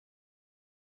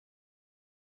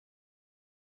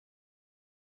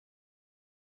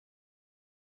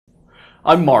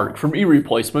I'm Mark from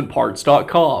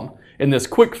eReplacementParts.com. In this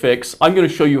quick fix, I'm going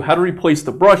to show you how to replace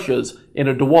the brushes in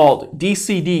a DeWalt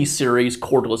DCD series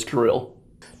cordless drill.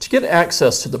 To get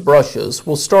access to the brushes,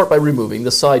 we'll start by removing the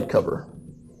side cover.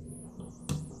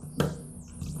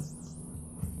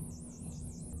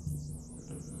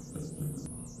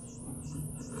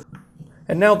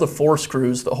 And now the 4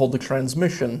 screws that hold the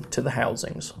transmission to the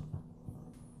housings.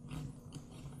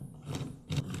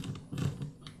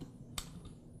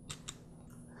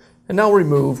 And now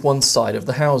remove one side of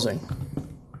the housing.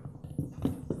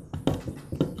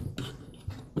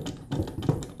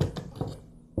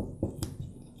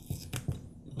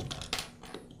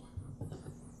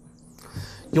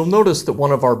 You'll notice that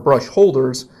one of our brush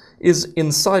holders is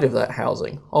inside of that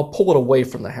housing. I'll pull it away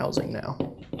from the housing now.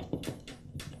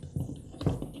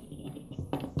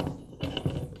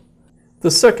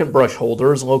 The second brush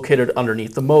holder is located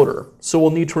underneath the motor, so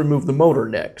we'll need to remove the motor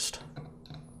next.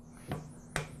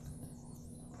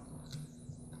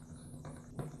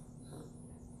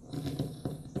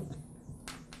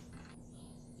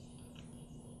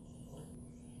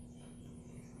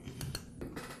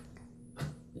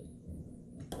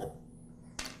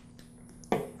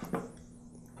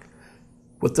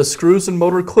 With the screws and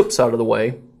motor clips out of the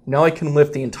way, now I can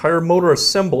lift the entire motor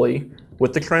assembly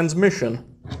with the transmission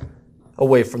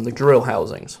away from the drill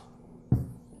housings.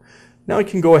 Now I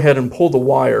can go ahead and pull the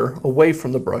wire away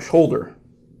from the brush holder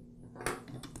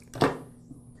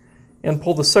and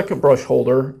pull the second brush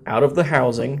holder out of the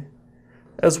housing,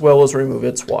 as well as remove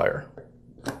its wire.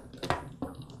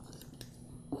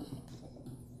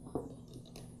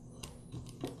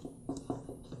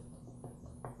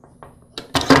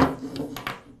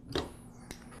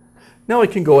 Now I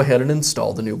can go ahead and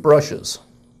install the new brushes.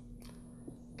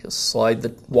 Just slide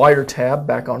the wire tab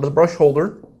back onto the brush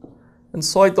holder and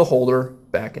slide the holder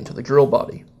back into the drill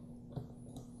body.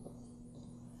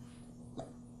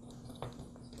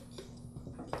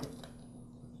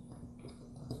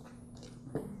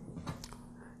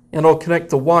 And I'll connect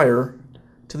the wire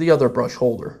to the other brush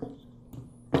holder.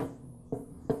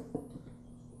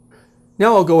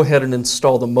 Now I'll go ahead and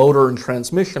install the motor and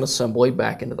transmission assembly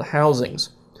back into the housings.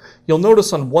 You'll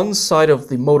notice on one side of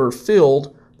the motor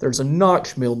field there's a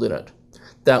notch milled in it.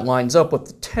 That lines up with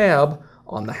the tab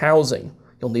on the housing.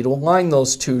 You'll need to align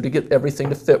those two to get everything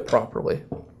to fit properly.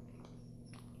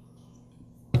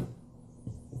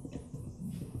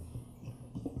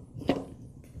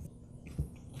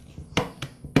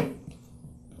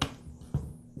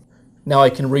 Now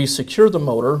I can re-secure the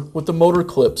motor with the motor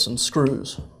clips and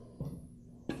screws.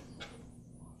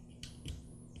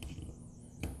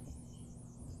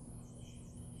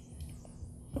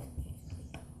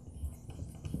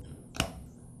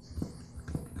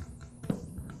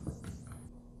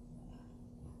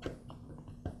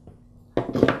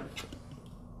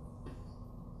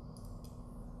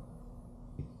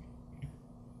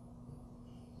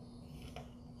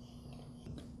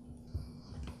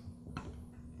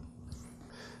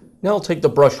 Now I'll take the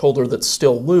brush holder that's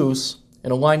still loose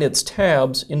and align its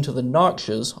tabs into the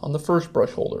notches on the first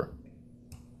brush holder.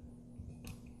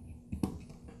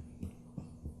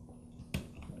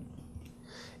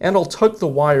 And I'll tuck the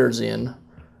wires in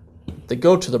that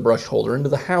go to the brush holder into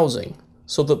the housing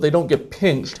so that they don't get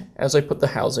pinched as I put the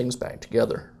housings back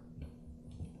together.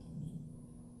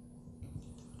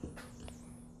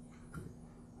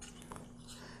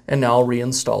 And now I'll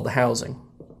reinstall the housing.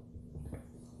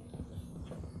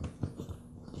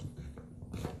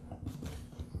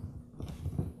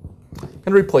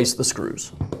 And replace the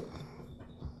screws.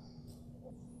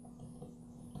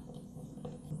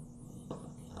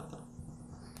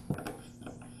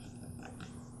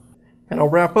 And I'll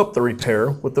wrap up the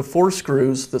repair with the 4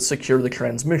 screws that secure the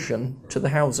transmission to the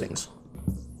housings.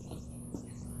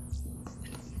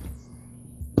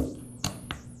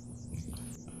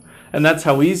 And that's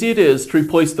how easy it is to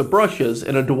replace the brushes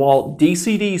in a DeWalt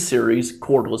DCD series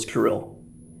cordless drill.